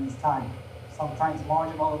everyone during his time. Sometimes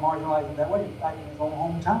marginal and marginalized in that way, in fact in his own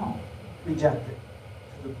hometown, rejected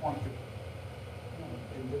to the point of,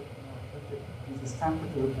 Jesus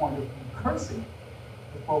tempered to the point of cursing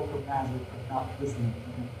the folk of Nazareth for not listening to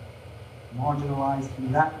him. Marginalized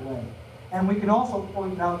in that way. And we can also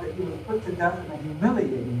point out that he was put to death in a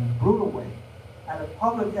humiliating and brutal way at a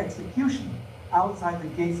public execution outside the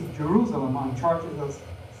gates of Jerusalem on charges of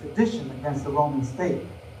sedition against the Roman state.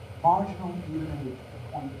 Marginal even at the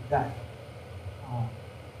point of death.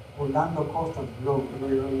 Orlando Costa wrote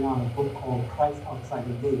very early on a book called Christ Outside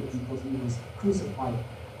the Gates because he was crucified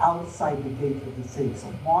outside the gates of the city.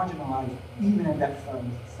 So marginalized even in that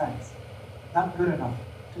sense. Not good enough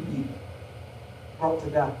to be brought to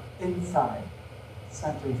death inside the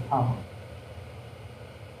center of power.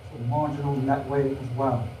 So marginal in that way as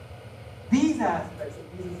well. These aspects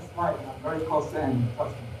of Jesus' life, and I'm very close to end,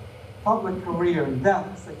 trust me, public career and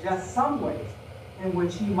death suggest some ways in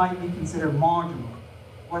which he might be considered marginal,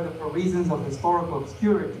 whether for reasons of historical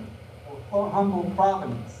obscurity, or humble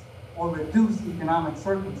provenance, or reduced economic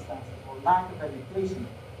circumstances, or lack of education,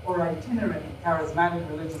 or itinerant and charismatic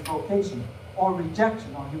religious vocation, or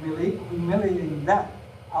rejection, or humiliating death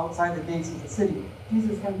outside the gates of the city.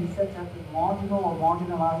 Jesus can be said to have been marginal or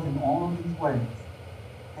marginalized in all of these ways.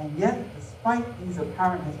 And yet, despite these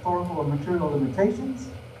apparent historical or material limitations,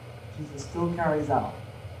 Jesus still carries out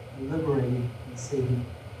a liberating and saving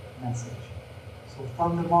message. So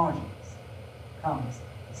from the margins comes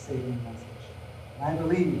the saving message. And I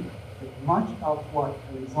believe that much of what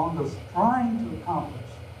Elizondo's trying to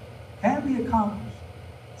accomplish can be accomplished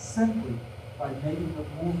simply by making the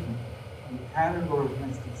movement from the category of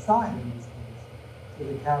Mestizaje in this case to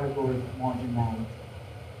the category of marginality.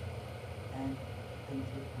 And things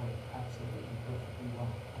would work absolutely perfectly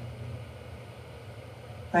well, I believe.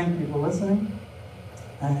 Thank you for listening,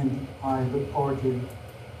 and I look forward to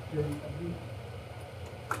hearing from you.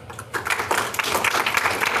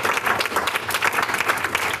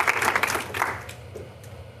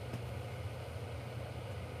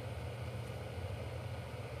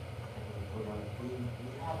 We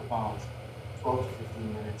have about 12 to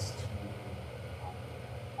 15 minutes to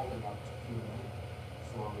open up to Q&A.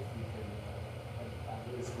 So if you can,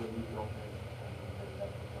 after this, we can open it and let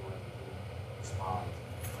people respond.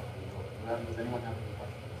 Does anyone have any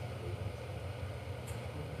questions?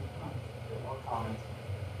 Or comments?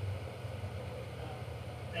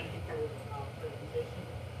 Thank you for the presentation.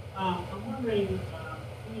 I'm wondering, a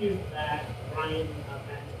few years back, Brian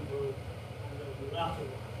Valentin wrote on the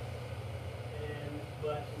Latino.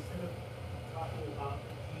 But instead of talking about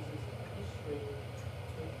Jesus' history,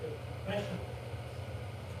 took the professional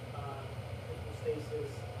hypostasis,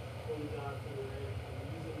 Holy God, and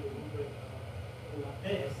using the rubric of la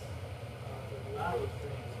pes, the lateral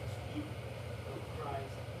strings to speak of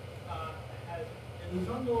Christ. Has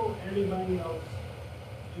Elizondo and anybody else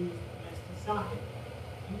used Mestizaje?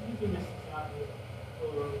 Using Mestizaje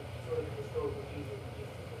for sort of the historical Jesus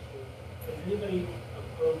history. Has anybody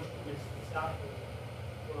approached Mestizaje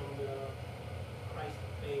from the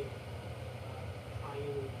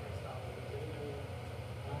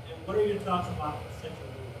your thoughts about central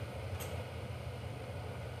movement?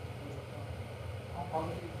 I'll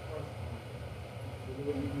take the first one. You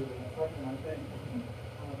wouldn't do the second, I think.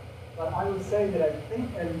 But I would say that I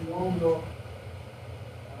think that Luongo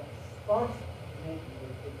starts making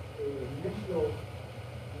the initial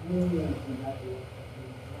move in that the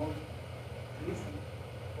most recent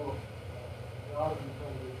book, God and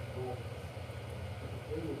President Goals,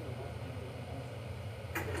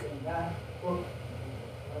 in that book,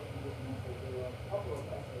 there are a couple of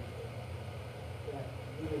essays that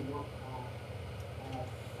really look at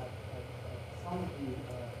some of the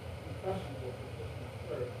impressions of the Christian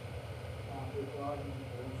church regarding,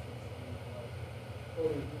 for instance,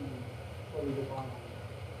 fully human, fully divine.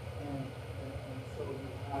 And so you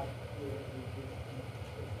have here this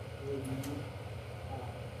really unique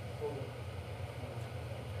sort of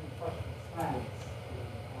impression stance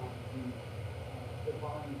on the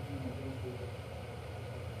divine human nature of the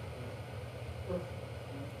person.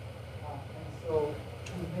 And so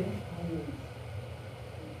to make moves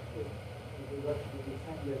in the direction of the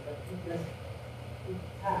saying that he just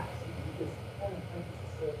taps, he just kind of touches the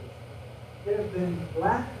surface. There have been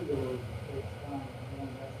black theologians that have gone in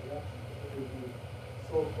that direction, particularly the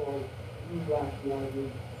so-called new black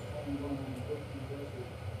theologians and going on the book university.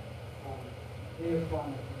 They have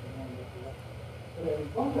gone in that direction. But as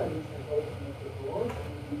one of these has opened up the door, and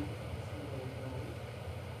we need to see where it goes.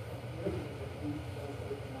 And here is that we does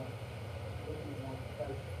open up looking more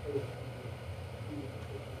Christ first and the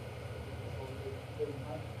they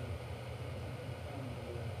might be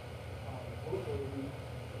hopefully we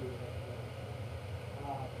see that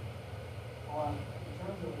on in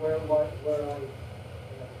terms of where I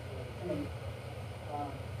think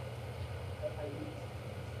I use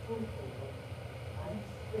fruitful, but I'm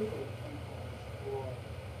still sometimes for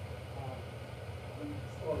when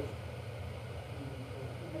stories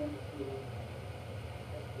humanity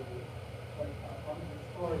like on the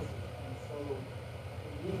stories, and so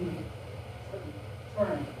we need certain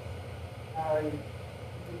terms carry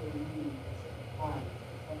particular meaning at certain times.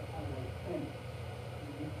 Sometimes I think we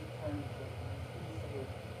need terms that when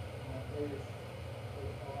there's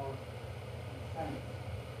are sense.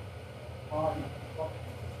 Modern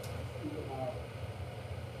construction speak about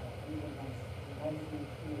even as the 19th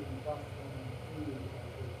and gospel and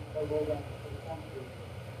the roll back to the country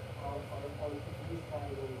are these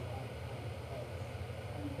categories out of place.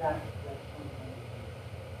 And that comes under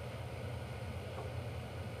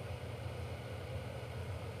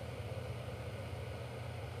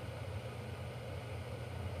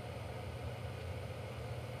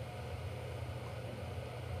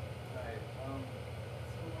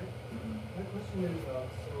my question is,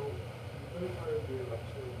 so the third part of your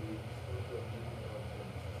lecture, you spoke of meaning of the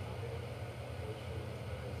Mestizaje, which is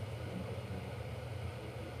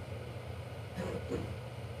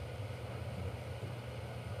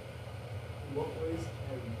in what ways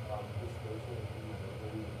can this notion of being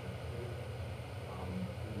verbally rejected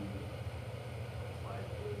be applied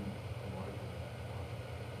in a margin?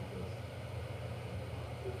 Because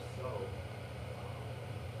if so,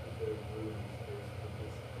 is there room space for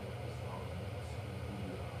this kind of Christology to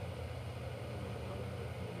be another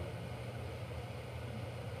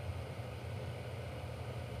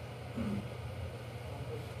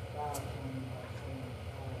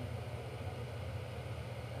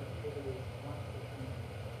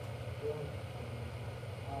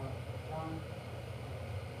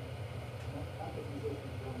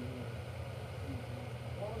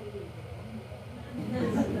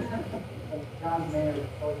John Mayer, the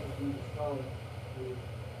poet of the scholar, who has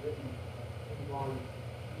written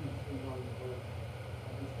three volumes work.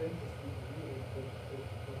 And it's interesting to me that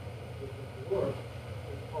the work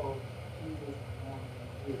is called Jesus Born in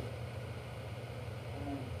Jesus.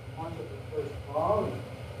 And much of the first volume of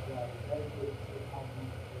that is dedicated to the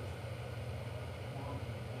content of this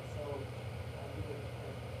mountain. And so I think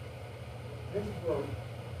that this book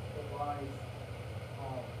provides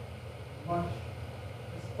much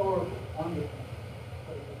historical underpinning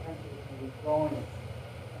for the potential to be growing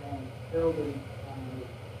and building on the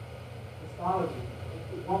Christology.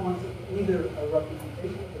 One wants either a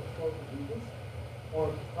representation of the historical Jesus or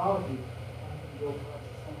Christology, one can go perhaps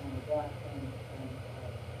to something like that and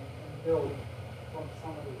build from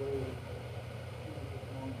some of the ways that Jesus was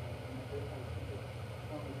known. And I think that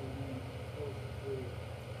some of the names closer to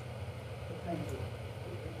potential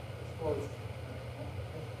historical.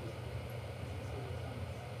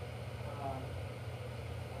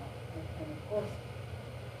 And of course,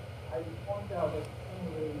 I would point out that some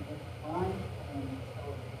of the mind and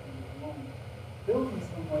alone builds in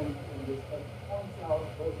some way in this, but points out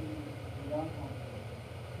those beyond one.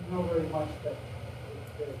 know very much that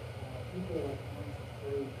people are going to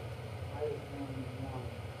say, I was born in one.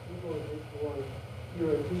 People who are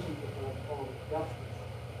theoreticians of what I call justice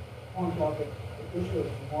point out that the issue of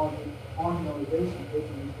marginalization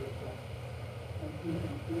isn't an issue of justice, and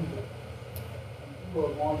even injustice. And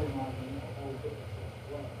people are marginalizing a whole different set of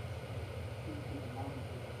ways.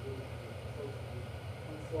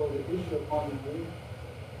 And so the issue of marginalization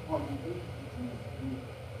continues to be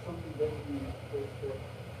something that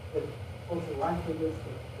that social activists,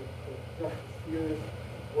 that justice theorists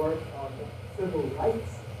work on, the civil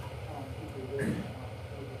rights people work on.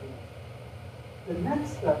 The next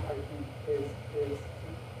step, I think, is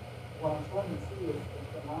what I'm starting to see is the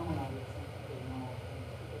phenomenon that some people now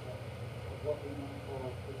think about of what we might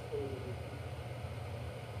call disposable people.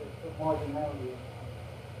 The marginality of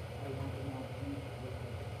I want to now use to look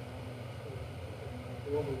at the phenomenon of people in a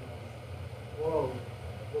globalized world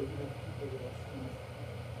where you have people that are seen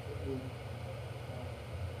as being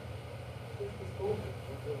just disposable,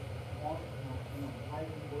 but they're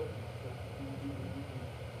hiding workers that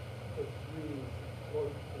that really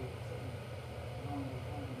work for a certain amount of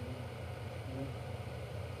time and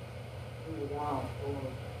do without or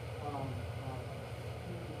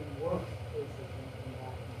even worse cases than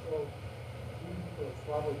that. And so many people have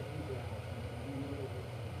struggled to do that, and we know that we're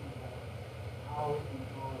thinking about how in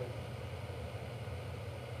our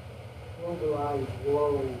globalized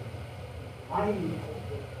world, highly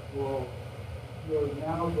globalized world, you're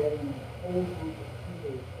now getting a whole group of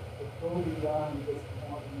people that go beyond this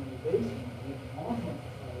marginalization of the marginal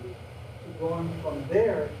society to going from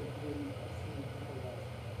there to being seeing people as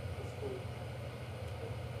disposable.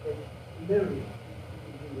 That literally you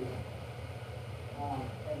can do that.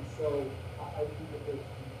 And so I think that there's a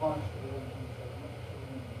bunch of other things that we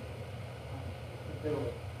to build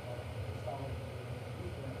a solid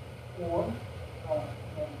or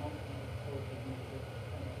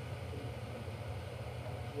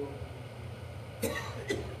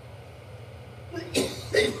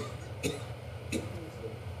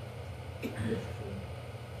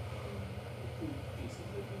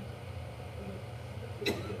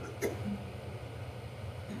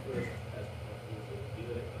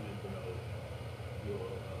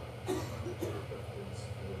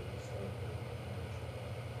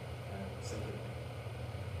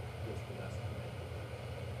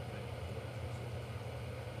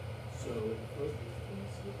So in the first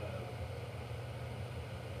instance, you have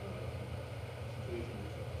situations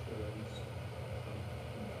of terms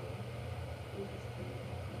which is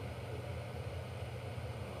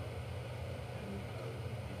and you have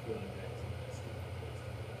the feeling that it's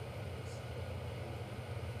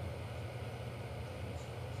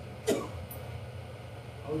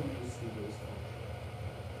how do you see those functions?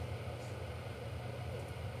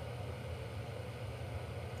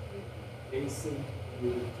 Basic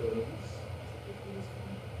real terms,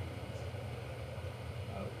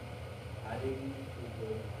 adding to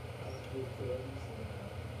the actual terms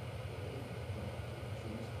and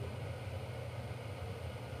choose from.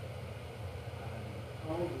 And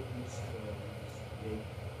how do these terms make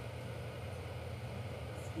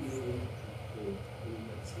feel to the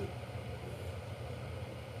landscape?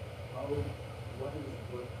 How, what is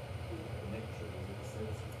what the connection is in the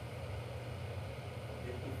sense of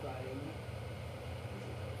identifying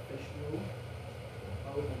professional, or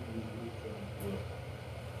how do you root terms work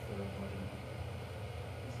for a modern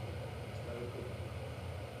historical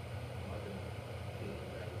modern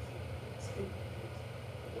landscape?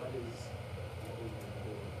 What is what we can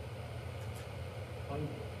call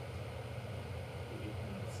content to be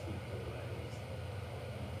kind of spiritualized?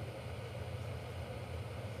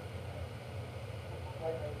 I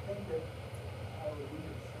think that I would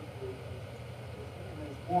read it simply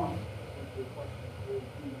as one of the questions very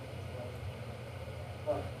deep, right?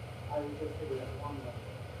 But I would just say that one that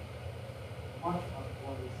much of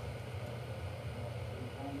what is in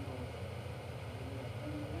Andover,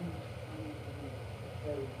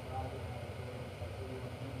 very rather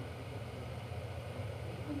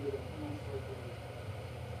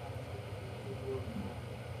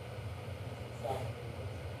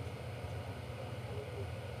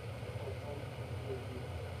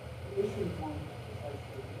the issue one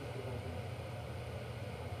precisely the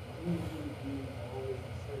issue of human beings are always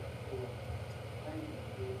in search for language.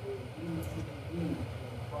 They're human beings,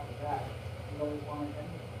 and from that, you always want to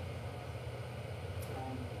enter.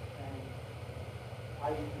 And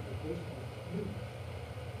identification is huge.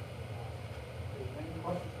 There's many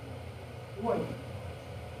questions in that. Who are you?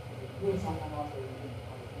 If you are someone else that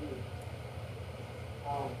identifies you,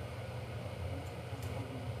 how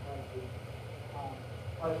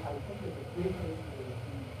but I think that the big issue is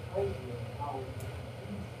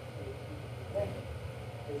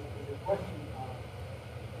question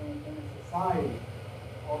in a society,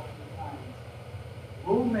 oftentimes,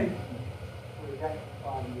 rulemaking to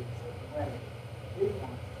identify you in a certain way, it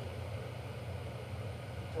wants to.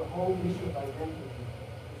 The whole issue of identity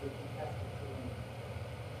is a contested terrain.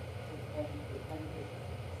 There's many issues to consider.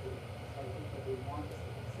 So I think what they want us to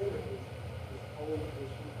consider is this whole issue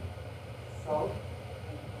of self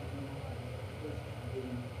and communal identification and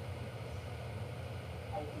being.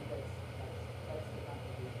 I think that's the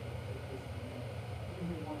contribution that this can make. Give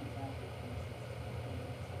me one example, for instance.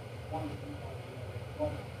 One is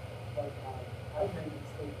one, but I've made a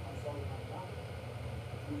mistake myself in my life.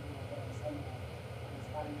 I think what I'm saying now,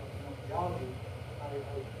 understanding of theology, I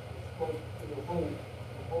spoke to the whole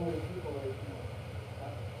people, like,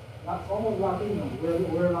 not almost Latino.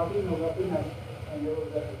 We're Latino, Latinas, and there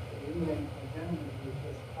was a Indian gentleman who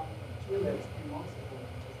just come from Chile a few months ago, and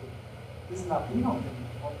just said, this Latino thing,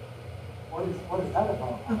 what is that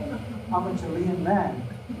about? I'm a Chilean man.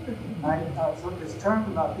 Right? So this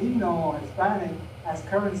term Latino or Hispanic has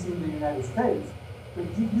currency in the United States, but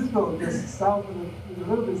you go just south of a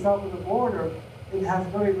little bit south of the border, it has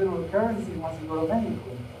very little currency once you go to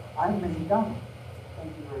Mexico. I'm Mexicano.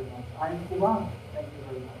 Thank you very much. I'm Cubano. Thank you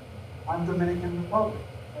very much. I'm Dominican Republic.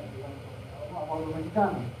 Thank you very much. I'm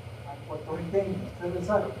Dominicano. I'm Puerto Rican, etc.,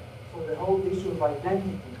 etc. So the whole issue of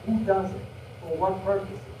identity, who does it, for what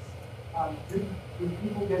purposes? Do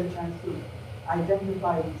people get a chance to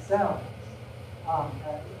identify themselves?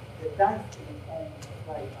 That's the form of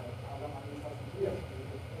like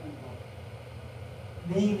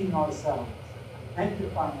naming ourselves,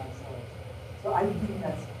 identifying ourselves. So I think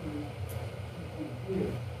that's key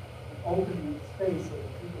here, opening space so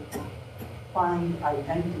that people can find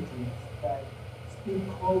identities that speak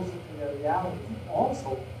closer to their realities and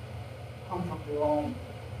also come from their own,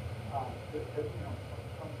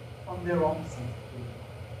 from their own sensitivity.